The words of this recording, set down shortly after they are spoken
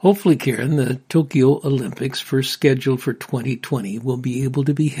Hopefully, Karen, the Tokyo Olympics, first scheduled for 2020, will be able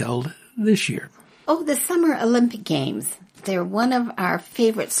to be held this year. Oh, the Summer Olympic Games. They're one of our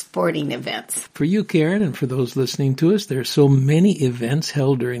favorite sporting events. For you, Karen, and for those listening to us, there are so many events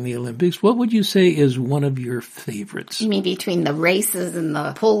held during the Olympics. What would you say is one of your favorites? You mean between the races and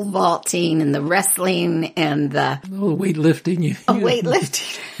the pole vaulting and the wrestling and the... Oh, weightlifting.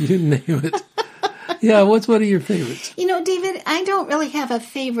 Weightlifting. You name it. Yeah, what's one of your favorites? You know, David, I don't really have a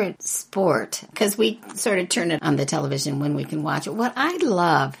favorite sport because we sort of turn it on the television when we can watch it. What I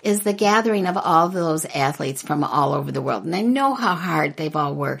love is the gathering of all those athletes from all over the world. And I know how hard they've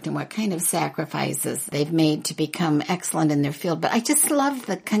all worked and what kind of sacrifices they've made to become excellent in their field. But I just love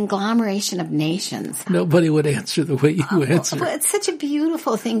the conglomeration of nations. Nobody would answer the way you answer. Well, it's such a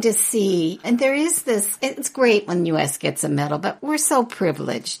beautiful thing to see. And there is this, it's great when the U.S. gets a medal, but we're so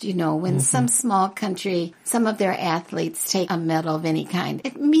privileged, you know, when some small country, some of their athletes take a medal of any kind.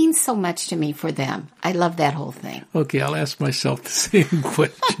 It means so much to me for them. I love that whole thing. Okay, I'll ask myself the same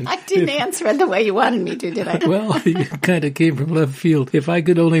question. I didn't answer it the way you wanted me to, did I? Well, you kind of came from left field. If I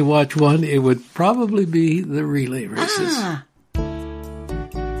could only watch one, it would probably be the relay races.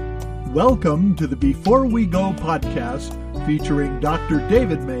 Welcome to the Before We Go podcast featuring Dr.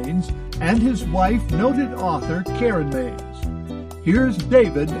 David Maines and his wife, noted author Karen Maines. Here's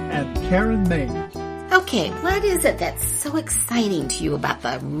David and Karen Maines. Okay, what is it that's so exciting to you about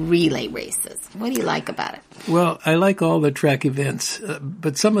the relay races? What do you like about it? Well, I like all the track events,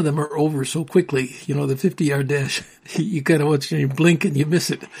 but some of them are over so quickly. You know, the 50-yard dash, you kind of watch and you blink and you miss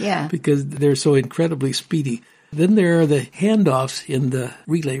it. Yeah. Because they're so incredibly speedy. Then there are the handoffs in the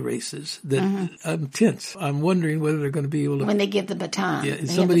relay races that I'm tense. I'm wondering whether they're going to be able to... When they give the baton. Yeah,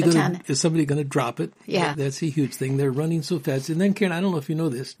 is somebody going to drop it? Yeah. That's a huge thing. They're running so fast. And then, Karen, I don't know if you know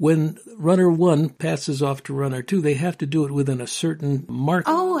this, when runner 1 passes off to runner 2, they have to do it within a certain mark.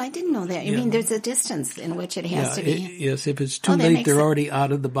 Oh, I didn't know that. You mean there's a distance in which it has to be? Yes, if it's too late, they're already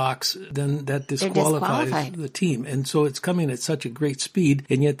out of the box, then that disqualifies the team. And so it's coming at such a great speed,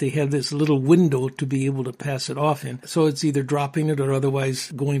 and yet they have this little window to be able to pass it off in. So it's either dropping it or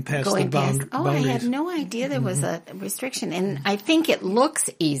otherwise going past the boundaries. Oh, I had no idea there was a restriction. And I think it looks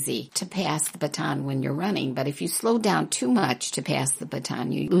easy to pass the baton when you're running, but if you slow down too much to pass the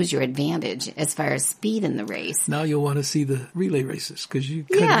baton, you lose your advantage as far as speed in the race. Now you'll want to see the relay races because you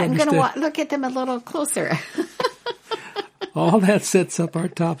I'm going to look at them a little closer. All that sets up our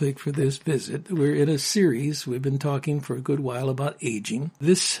topic for this visit. We're in a series. We've been talking for a good while about aging.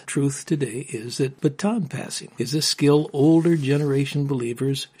 This truth today is that baton passing is a skill older generation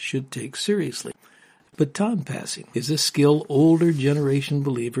believers should take seriously. Baton passing is a skill older generation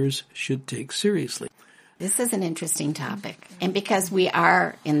believers should take seriously. This is an interesting topic. And because we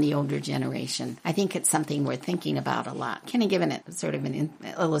are in the older generation, I think it's something we're thinking about a lot. Can I give sort of an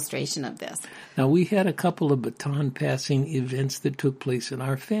illustration of this? Now, we had a couple of baton passing events that took place in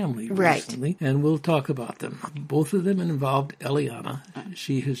our family recently, and we'll talk about them. Both of them involved Eliana.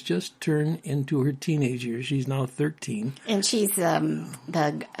 She has just turned into her teenage years. She's now 13. And she's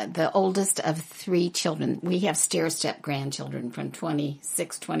the oldest of 3 children. We have stair-step grandchildren from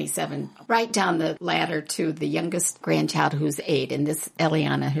 26, 27, right down the ladder to the youngest grandchild who's 8, and this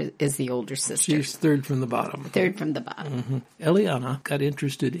Eliana is the older sister. She's third from the bottom. Third from the bottom. Eliana got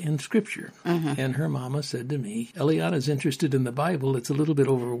interested in Scripture, and her mama said to me, Eliana's interested in the Bible. It's a little bit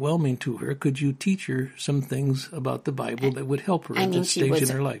overwhelming to her. Could you teach her some things about the Bible that would help her at this stage in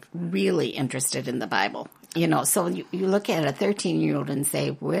her life? Really interested in the Bible. You know, so you look at a 13-year-old and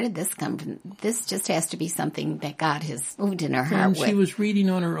say, where did this come from? This just has to be something that God has moved in her heart with. She was reading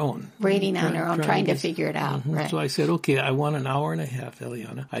on her own. Trying to figure it out. Right. So I said, okay, I want an hour and a half,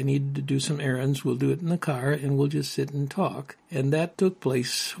 Eliana. I need to do some errands. We'll do it in the car, and we'll just sit and talk. And that took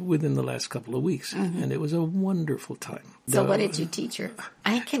place within the last couple of weeks, and it was a wonderful time. So what did you teach her?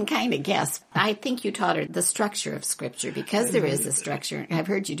 I can kind of guess. I think you taught her the structure of Scripture, because there is a structure. I've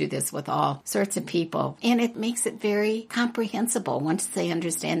heard you do this with all sorts of people, and it makes it very comprehensible once they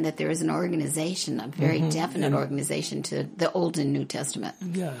understand that there is an organization, a very definite organization to the Old and New Testament.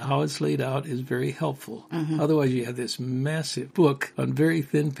 Yeah, how it's laid out is very helpful. Otherwise, you have this massive book on very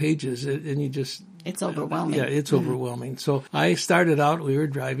thin pages, and you just... It's overwhelming. Yeah, it's overwhelming. So I started out, we were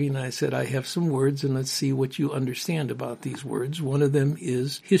driving, and I said, I have some words, and let's see what you understand about these words. One of them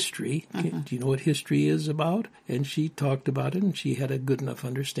is history. Do you know what history is about? And she talked about it, and she had a good enough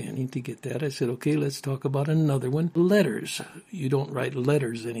understanding to get that. I said, okay, let's talk about another one. Letters. You don't write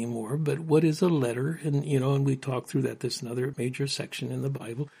letters anymore, but what is a letter? And, and we talked through that. That's another major section in the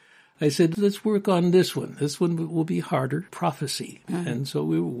Bible. I said, let's work on this one. This one will be harder, prophecy. And so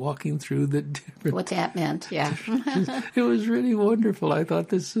we were walking through the different... What that meant, yeah. It was really wonderful. I thought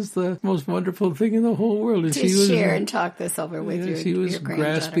this is the most wonderful thing in the whole world. And to share and talk this over with your she was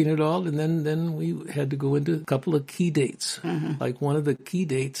grasping granddaughter. it all, and then we had to go into a couple of key dates. Like one of the key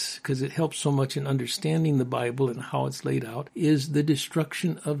dates, because it helps so much in understanding the Bible and how it's laid out, is the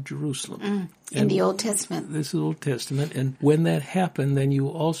destruction of Jerusalem. In the Old Testament. This is the Old Testament. And when that happened, then you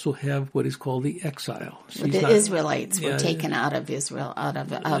also have what is called the exile. The Israelites were taken out of Israel, out of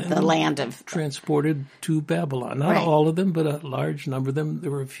the land of... Transported to Babylon. Not all of them, but a large number of them.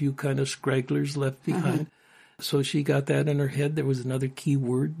 There were a few kind of stragglers left behind. So she got that in her head. There was another key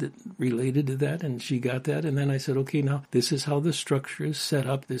word that related to that, and she got that. And then I said, okay, now this is how the structure is set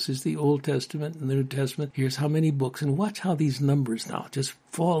up. This is the Old Testament and the New Testament. Here's how many books. And watch how these numbers now just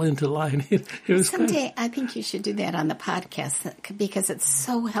fall into line. Someday, I think you should do that on the podcast because it's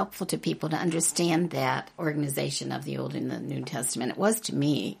so helpful to people to understand that organization of the Old and the New Testament. It was to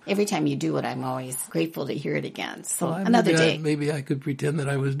me. Every time you do it, I'm always grateful to hear it again. So another day. Maybe I could pretend that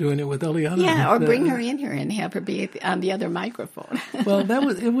I was doing it with Eliana. Yeah, or bring her in here and have her be on the other microphone. Well,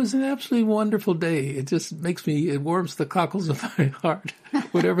 it was an absolutely wonderful day. It just it warms the cockles of my heart.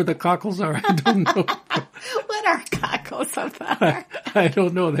 Whatever the cockles are, I don't know. What are cockles of the heart? I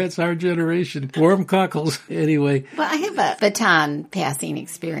don't know. That's our generation. Warm cockles. Anyway. Well, I have a baton passing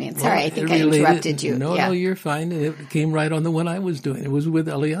experience. Sorry, I think I interrupted you. No, you're fine. It came right on the one I was doing. It was with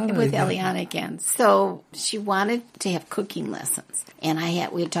Eliana. With Eliana again. So she wanted to have cooking lessons. And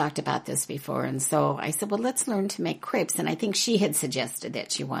we had talked about this before. And so I said, well, let's learn to make crepes. And I think she had suggested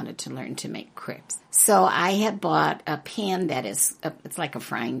that she wanted to learn to make crepes. So I had bought a pan it's like a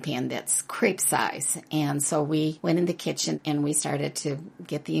frying pan that's crepe size. And so we went in the kitchen and we started to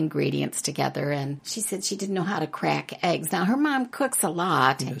get the ingredients together. And she said she didn't know how to crack eggs. Now, her mom cooks a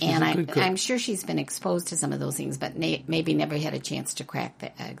lot, and I'm sure she's been exposed to some of those things, but maybe never had a chance to crack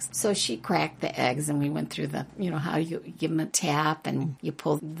the eggs. So she cracked the eggs, and we went through how you give them a tap and you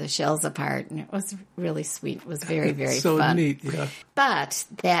pull the shells apart. And it was really sweet. It was very, very so fun. So neat, yeah. But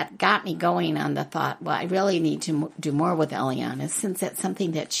that got me going on the thought, well, I really need to do more with Eliana since that's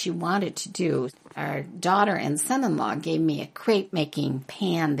something that she wanted to do. Our daughter and son-in-law gave me a crepe making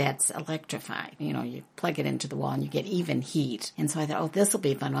pan that's electrified. You plug it into the wall and you get even heat. And so I thought, this will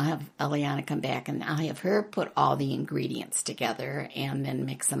be fun. I'll have Eliana come back and I'll have her put all the ingredients together and then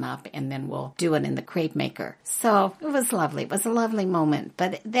mix them up, and then we'll do it in the crepe maker. So it was lovely. It was a lovely moment.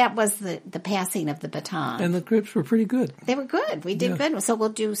 But that was the passing of the baton. And the crepes were pretty good. They were good. We did good. So we'll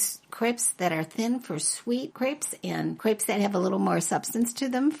do crepes that are thin for sweet crepes and crepes that have a little more substance to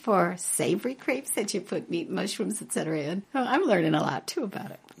them for savory crepes that you put meat, mushrooms, etc. in. Oh, I'm learning a lot, too,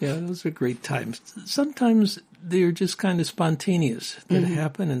 about it. Yeah, those are great times. Sometimes they're just kind of spontaneous that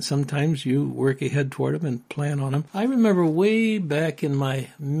happen, and sometimes you work ahead toward them and plan on them. I remember way back in my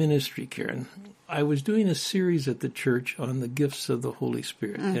ministry, Karen, I was doing a series at the church on the gifts of the Holy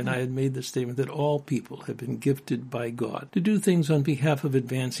Spirit, and I had made the statement that all people have been gifted by God to do things on behalf of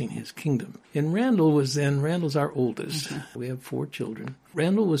advancing His kingdom. And Randall's our oldest. We have 4 children.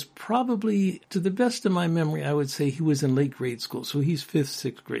 Randall was probably, to the best of my memory, I would say he was in late grade school. So he's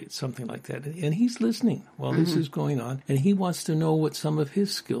 5th, 6th grade, something like that. And he's listening while this is going on. And he wants to know what some of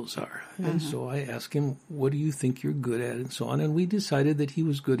his skills are. And so I asked him, what do you think you're good at? And so on. And we decided that he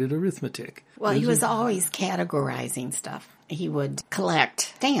was good at arithmetic. Well, he was always categorizing stuff. He would collect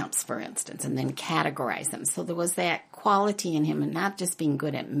stamps, for instance, and then categorize them. So there was that quality in him, and not just being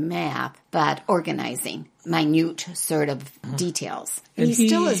good at math, but organizing minute sort of details. And he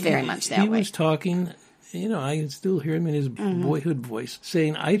still is very much that way. He was talking, I can still hear him in his boyhood voice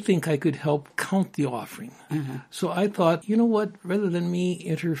saying, I think I could help count the offering. So I thought, you know what, rather than me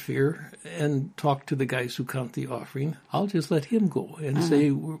interfere and talk to the guys who count the offering, I'll just let him go and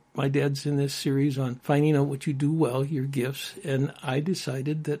say, my dad's in this series on finding out what you do well, your gifts, and I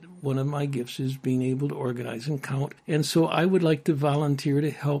decided that one of my gifts is being able to organize and count, and so I would like to volunteer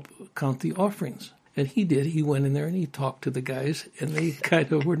to help count the offerings. And he did. He went in there and he talked to the guys, and they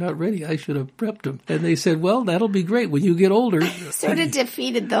kind of were not ready. I should have prepped them. And they said, well, that'll be great when you get older. Sort of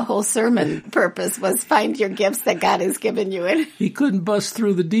defeated the whole sermon purpose, was find your gifts that God has given you. He couldn't bust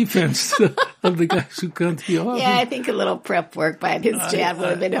through the defense of the guys who count the offering. Yeah, I think a little prep work by his dad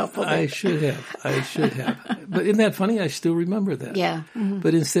would have been helpful. I should have. But isn't that funny? I still remember that. Yeah.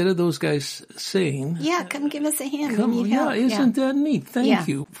 But instead of those guys saying, yeah, come give us a hand. We need help. Isn't that neat? Thank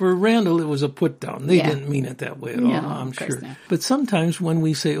you. For Randall, it was a put down. They didn't mean it that way at all, I'm sure. Not. But sometimes when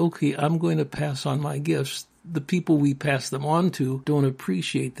we say, okay, I'm going to pass on my gifts, the people we pass them on to don't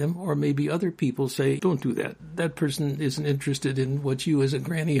appreciate them, or maybe other people say, don't do that. That person isn't interested in what you as a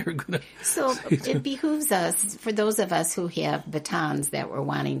granny are going to So say to it behooves us, for those of us who have batons that we're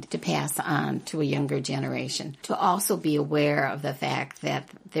wanting to pass on to a younger generation, to also be aware of the fact that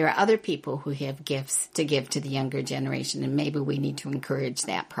there are other people who have gifts to give to the younger generation, and maybe we need to encourage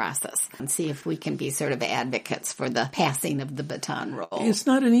that process and see if we can be sort of advocates for the passing of the baton role. It's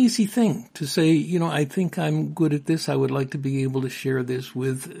not an easy thing to say, I think I'm good at this. I would like to be able to share this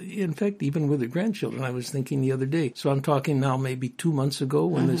with, in fact, even with the grandchildren. I was thinking the other day. So I'm talking now maybe 2 months ago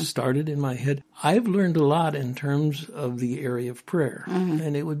when this started in my head. I've learned a lot in terms of the area of prayer.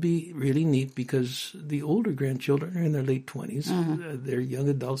 And it would be really neat because the older grandchildren are in their late 20s. They're young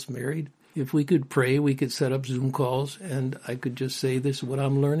adults married. If we could pray, we could set up Zoom calls, and I could just say, this is what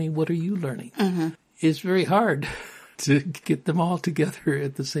I'm learning. What are you learning? It's very hard to get them all together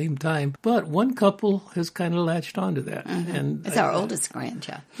at the same time. But one couple has kind of latched onto that. And It's our oldest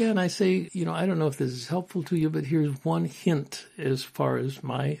grandchild. Yeah, and I say, I don't know if this is helpful to you, but here's one hint as far as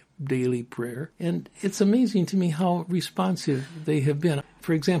my daily prayer. And it's amazing to me how responsive they have been.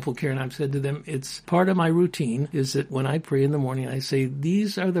 For example, Karen, I've said to them, it's part of my routine is that when I pray in the morning, I say,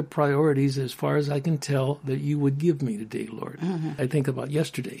 these are the priorities as far as I can tell that you would give me today, Lord. I think about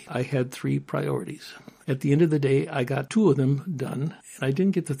yesterday. I had 3 priorities. At the end of the day, I got 2 of them done, and I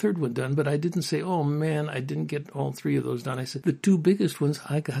didn't get the 3rd one done, but I didn't say, oh man, I didn't get all 3 of those done. I said, the 2 biggest ones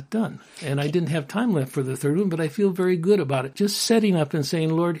I got done, and I didn't have time left for the 3rd one, but I feel very good about it. Just setting up and saying,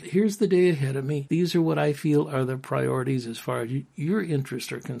 Lord, here's the day ahead of me. These are what I feel are the priorities as far as your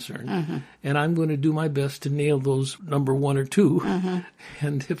interests are concerned, and I'm going to do my best to nail those number 1 or 2,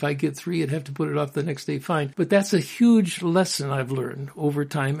 and if I get 3 and have to put it off the next day, fine. But that's a huge lesson I've learned over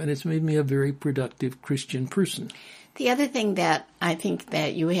time, and it's made me a very productive Christian person. The other thing that I think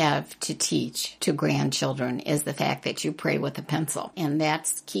that you have to teach to grandchildren is the fact that you pray with a pencil. And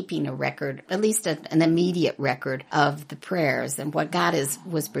that's keeping a record, at least an immediate record of the prayers and what God has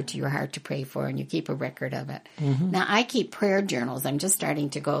whispered to your heart to pray for, and you keep a record of it. Now, I keep prayer journals. I'm just starting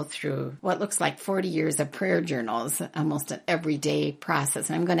to go through what looks like 40 years of prayer journals, almost an everyday process.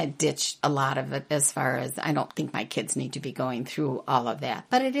 And I'm going to ditch a lot of it as far as I don't think my kids need to be going through all of that.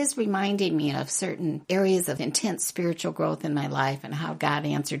 But it is reminding me of certain areas of intense spiritual growth in my life and how God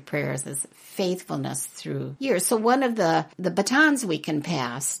answered prayers as faithfulness through years. So one of the batons we can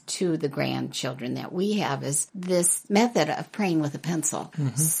pass to the grandchildren that we have is this method of praying with a pencil.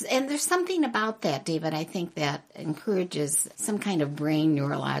 And there's something about that, David, I think that encourages some kind of brain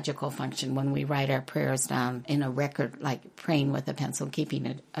neurological function when we write our prayers down in a record, like praying with a pencil,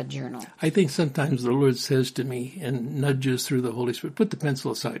 keeping a journal. I think sometimes the Lord says to me and nudges through the Holy Spirit, put the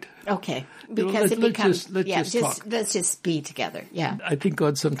pencil aside. Okay. Because it becomes, let's talk. Let's just be together. Yeah. I think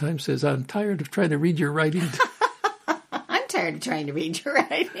God sometimes says, I'm tired of trying to read your writing. I'm tired of trying to read your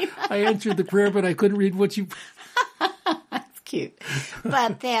writing. I answered the prayer, but I couldn't read what you... That's cute.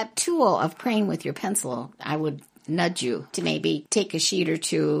 But that tool of praying with your pencil, I would nudge you to maybe take a sheet or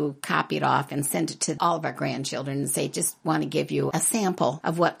 2, copy it off, and send it to all of our grandchildren and say, just want to give you a sample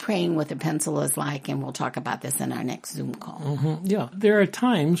of what praying with a pencil is like, and we'll talk about this in our next Zoom call. Yeah. There are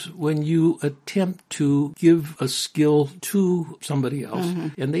times when you attempt to give a skill to somebody else,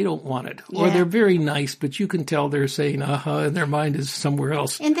 and they don't want it. Or they're very nice, but you can tell they're saying, and their mind is somewhere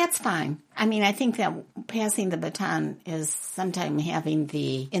else. And that's fine. I mean, I think that passing the baton is sometimes having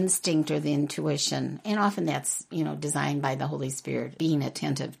the instinct or the intuition, and often that's, designed by the Holy Spirit, being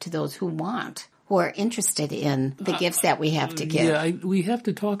attentive to those who want, who are interested in the gifts that we have to give. Yeah, we have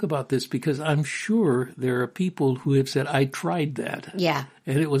to talk about this because I'm sure there are people who have said, I tried that. Yeah.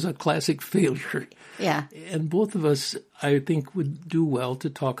 And it was a classic failure. Yeah. And both of us, I think, would do well to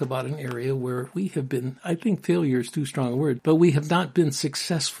talk about an area where we have been, I think failure is too strong a word, but we have not been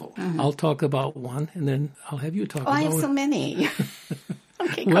successful. I'll talk about one, and then I'll have you talk about one. I have so many.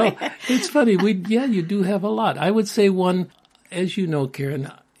 Okay, well, it's funny. You do have a lot. I would say one, as you know,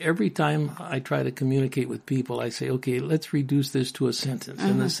 Karen, every time I try to communicate with people, I say, okay, let's reduce this to a sentence.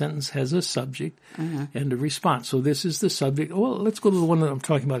 And the sentence has a subject and a response. So this is the subject. Well, let's go to the one that I'm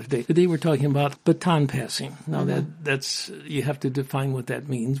talking about today. Today we're talking about baton passing. Now that's you have to define what that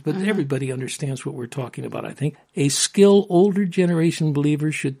means, but everybody understands what we're talking about, I think. A skill older generation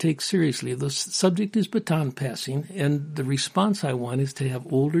believers should take seriously. The subject is baton passing, and the response I want is to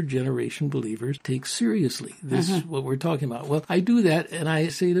have older generation believers take seriously. This is what we're talking about. Well, I do that, and I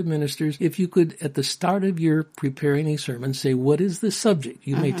say, say to ministers, if you could, at the start of your preparing a sermon, say, what is the subject?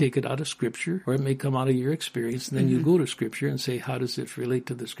 You may take it out of Scripture, or it may come out of your experience, and then you go to Scripture and say, how does it relate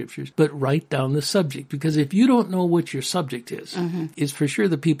to the Scriptures? But write down the subject, because if you don't know what your subject is, it's for sure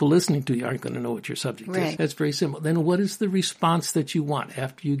the people listening to you aren't going to know what your subject is. That's very simple. Then what is the response that you want?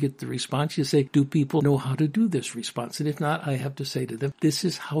 After you get the response, you say, do people know how to do this response? And if not, I have to say to them, this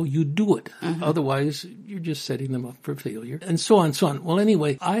is how you do it. Otherwise, you're just setting them up for failure, and so on, so on. Well,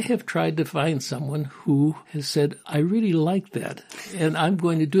 anyway, I have tried to find someone who has said, I really like that, and I'm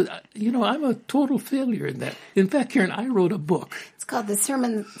going to do that. You know, I'm a total failure in that. In fact, Karen, I wrote a book. It's called The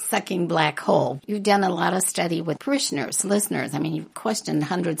Sermon-Sucking Black Hole. You've done a lot of study with parishioners, listeners. I mean, you've questioned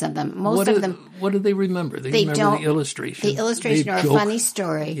hundreds of them. Most of them... What do they remember? They remember the illustration. The illustration or a funny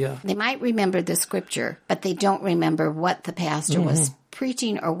story. Yeah. They might remember the Scripture, but they don't remember what the pastor was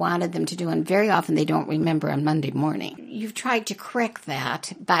preaching or wanted them to do, and very often they don't remember on Monday morning. You've tried to correct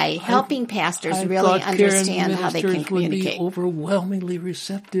that by helping pastors really understand how they can communicate. Would be overwhelmingly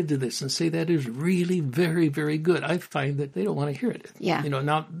receptive to this and say that is really very, very good. I find that they don't want to hear it. Yeah. You know,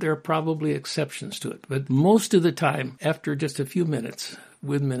 now there are probably exceptions to it, but most of the time, after just a few minutes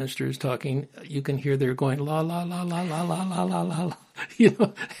with ministers talking, you can hear they're going la la la la la la la la la. You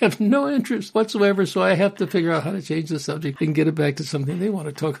know, have no interest whatsoever, so I have to figure out how to change the subject and get it back to something they want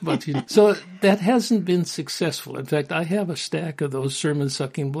to talk about. So that hasn't been successful. In fact, I have a stack of those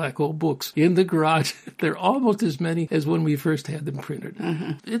sermon-sucking black hole books in the garage. They're almost as many as when we first had them printed.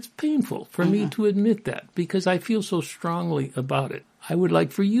 It's painful for me to admit that because I feel so strongly about it. I would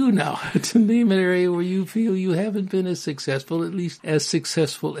like for you now to name an area where you feel you haven't been as successful, at least as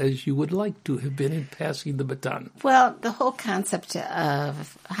successful as you would like to have been in passing the baton. Well, the whole concept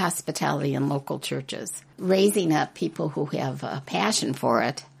of hospitality in local churches, raising up people who have a passion for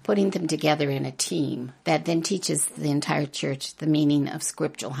it, putting them together in a team that then teaches the entire church the meaning of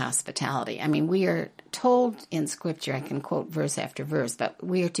scriptural hospitality. I mean, we are told in Scripture, I can quote verse after verse, but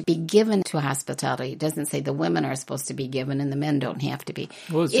we are to be given to hospitality. It doesn't say the women are supposed to be given and the men don't have to be.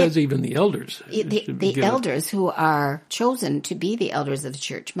 Well, it says even the elders. The elders who are chosen to be the elders of the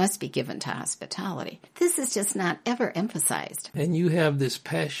church must be given to hospitality. This is just not ever emphasized. And you have this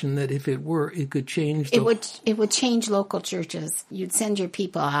passion that if it were, it could change. It would change local churches. You'd send your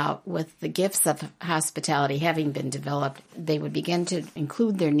people out with the gifts of hospitality having been developed. They would begin to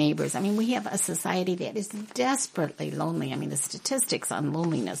include their neighbors. I mean, we have a society that is desperately lonely. I mean, the statistics on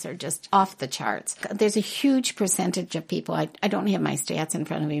loneliness are just off the charts. There's a huge percentage of people, I don't have my stats in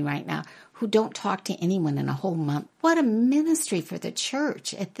front of me right now, who don't talk to anyone in a whole month. What a ministry for the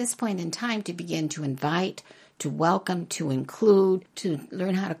church at this point in time to begin to invite, to welcome, to include, to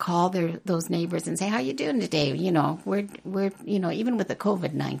learn how to call those neighbors and say, how you doing today? You know, we're even with the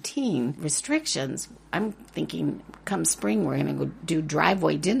COVID-19 restrictions, I'm thinking come spring we're going to go do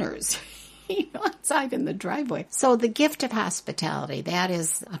driveway dinners. Outside in the driveway. So the gift of hospitality, that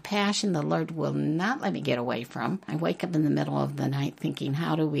is a passion the Lord will not let me get away from. I wake up in the middle of the night thinking,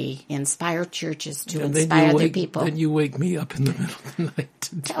 how do we inspire churches to inspire other people? Then you wake me up in the middle of the night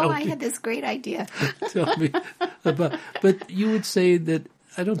to tell me. I had this great idea. Tell me about. But you would say that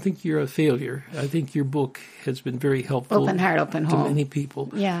I don't think you're a failure. I think your book has been very helpful. Open heart, open to home. Many people.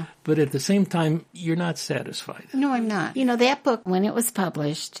 Yeah. But at the same time, you're not satisfied. No, I'm not. You know, that book, when it was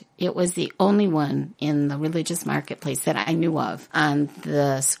published, it was the only one in the religious marketplace that I knew of on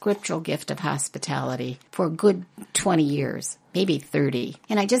the scriptural gift of hospitality for a good 20 years. Maybe 30.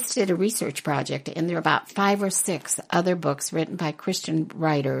 And I just did a research project, and there are about 5 or 6 other books written by Christian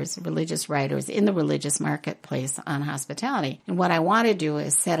writers, religious writers, in the religious marketplace on hospitality. And what I want to do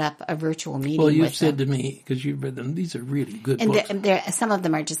is set up a virtual meeting with them. Well, you've said to me, because you've read them, these are really good books. And some of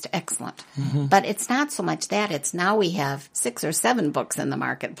them are just excellent. But it's not so much that. It's now we have 6 or 7 books in the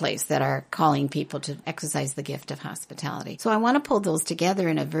marketplace that are calling people to exercise the gift of hospitality. So I want to pull those together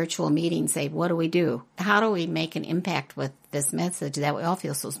in a virtual meeting, say, what do we do? How do we make an impact with this message that we all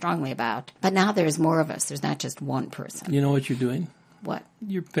feel so strongly about? But now there's more of us. There's not just one person. You know what you're doing? What?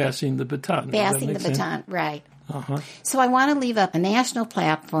 You're passing the baton. Passing the baton, right. So I want to leave up a national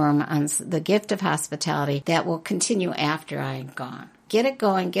platform on the gift of hospitality that will continue after I'm gone. Get it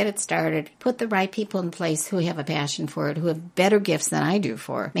going, get it started, put the right people in place who have a passion for it, who have better gifts than I do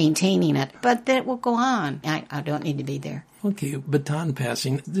for maintaining it, but that it will go on. I don't need to be there. Okay, baton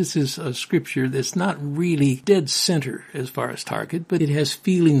passing. This is a scripture that's not really dead center as far as target, but it has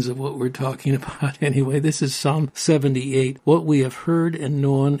feelings of what we're talking about anyway. This is Psalm 78. What we have heard and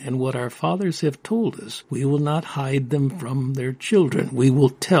known and what our fathers have told us, we will not hide them from their children. We will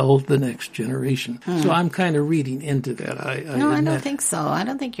tell the next generation. So I'm kind of reading into that. I don't think so. I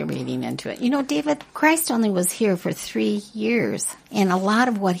don't think you're reading into it. You know, David, Christ only was here for 3 years. And a lot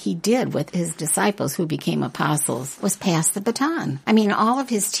of what he did with his disciples who became apostles was pass the baton. I mean, all of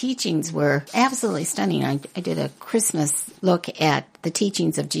his teachings were absolutely stunning. I did a Christmas look at the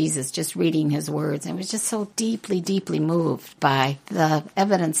teachings of Jesus, just reading his words, and was just so deeply, deeply moved by the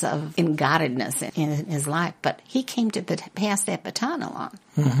evidence of in-Goddedness in his life. But he came to pass that baton along.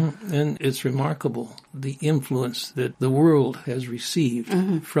 Mm-hmm. And it's remarkable, the influence that the world has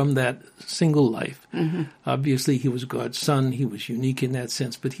received from that single life. Mm-hmm. Obviously, he was God's son. He was unique in that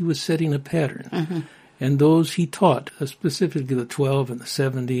sense, but he was setting a pattern. Mm-hmm. And those he taught, specifically the 12 and the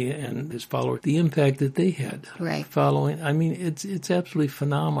 70 and his followers, the impact that they had following. I mean, it's absolutely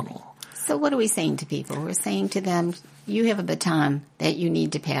phenomenal. So what are we saying to people? We're saying to them, you have a baton that you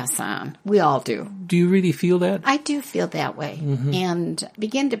need to pass on. We all do. Do you really feel that? I do feel that way. Mm-hmm. And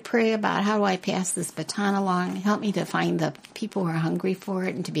begin to pray about, how do I pass this baton along? Help me to find the people who are hungry for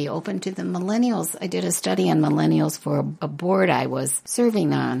it and to be open to the millennials. I did a study on millennials for a board I was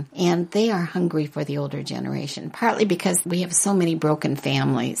serving on, and they are hungry for the older generation, partly because we have so many broken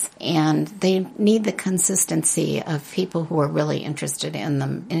families, and they need the consistency of people who are really interested in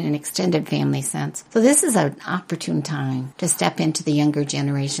them in an extended family sense. So this is an opportune time to step into the younger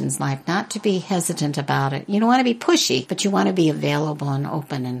generation's life, not to be hesitant about it. You don't want to be pushy, but you want to be available and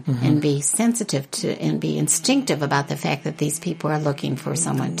open and be sensitive to and be instinctive about the fact that these people are looking for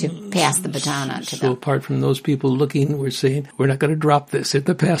someone to pass the baton on to them. So apart from those people looking, we're saying we're not going to drop this at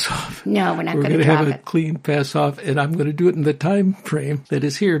the pass-off. No, we're not going to drop it. We're going to have a clean pass-off, and I'm going to do it in the time frame that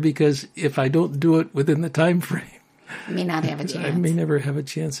is here, because if I don't do it within the time frame, I may not have a chance. I may never have a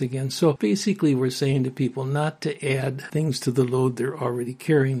chance again. So basically we're saying to people not to add things to the load they're already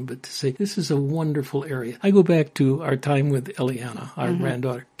carrying, but to say, this is a wonderful area. I go back to our time with Eliana, our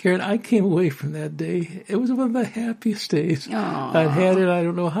granddaughter. Karen, I came away from that day. It was one of the happiest days I'd had it, I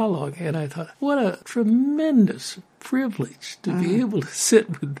don't know how long. And I thought, what a tremendous privilege to be able to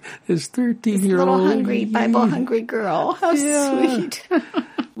sit with this 13-year-old little hungry, Bible-hungry girl. How sweet.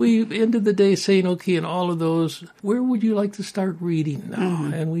 We ended the day saying, okay, in all of those, where would you like to start reading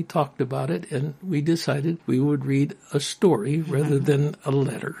now? And we talked about it, and we decided we would read a story rather than a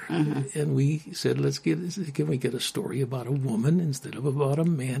letter. And we said, can we get a story about a woman instead of about a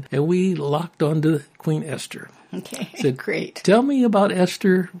man? And we locked onto Queen Esther. Okay, said, great. Tell me about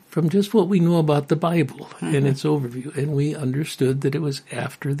Esther from just what we know about the Bible and its overview. And we understood that it was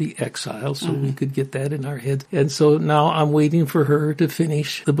after the exile, so we could get that in our heads. And so now I'm waiting for her to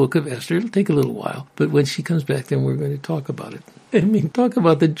finish the book of Esther. It'll take a little while, but when she comes back, then we're going to talk about it. I mean, talk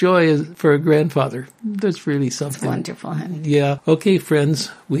about the joy for a grandfather. That's really something. It's wonderful, honey. Yeah. Okay, friends,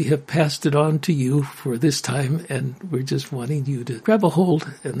 we have passed it on to you for this time, and we're just wanting you to grab a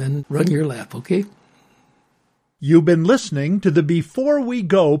hold and then run your lap, okay? You've been listening to the Before We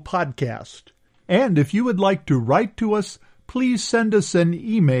Go podcast. And if you would like to write to us, please send us an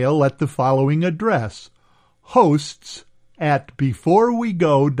email at the following address,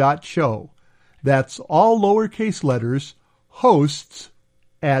 hosts@beforewego.show. That's all lowercase letters,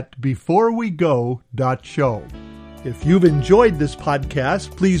 hosts@beforewego.show. If you've enjoyed this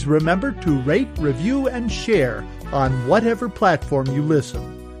podcast, please remember to rate, review, and share on whatever platform you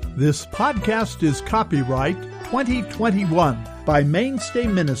listen. This podcast is copyright 2021 by Mainstay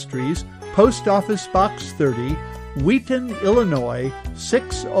Ministries, Post Office Box 30, Wheaton, Illinois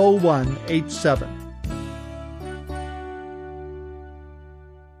 60187.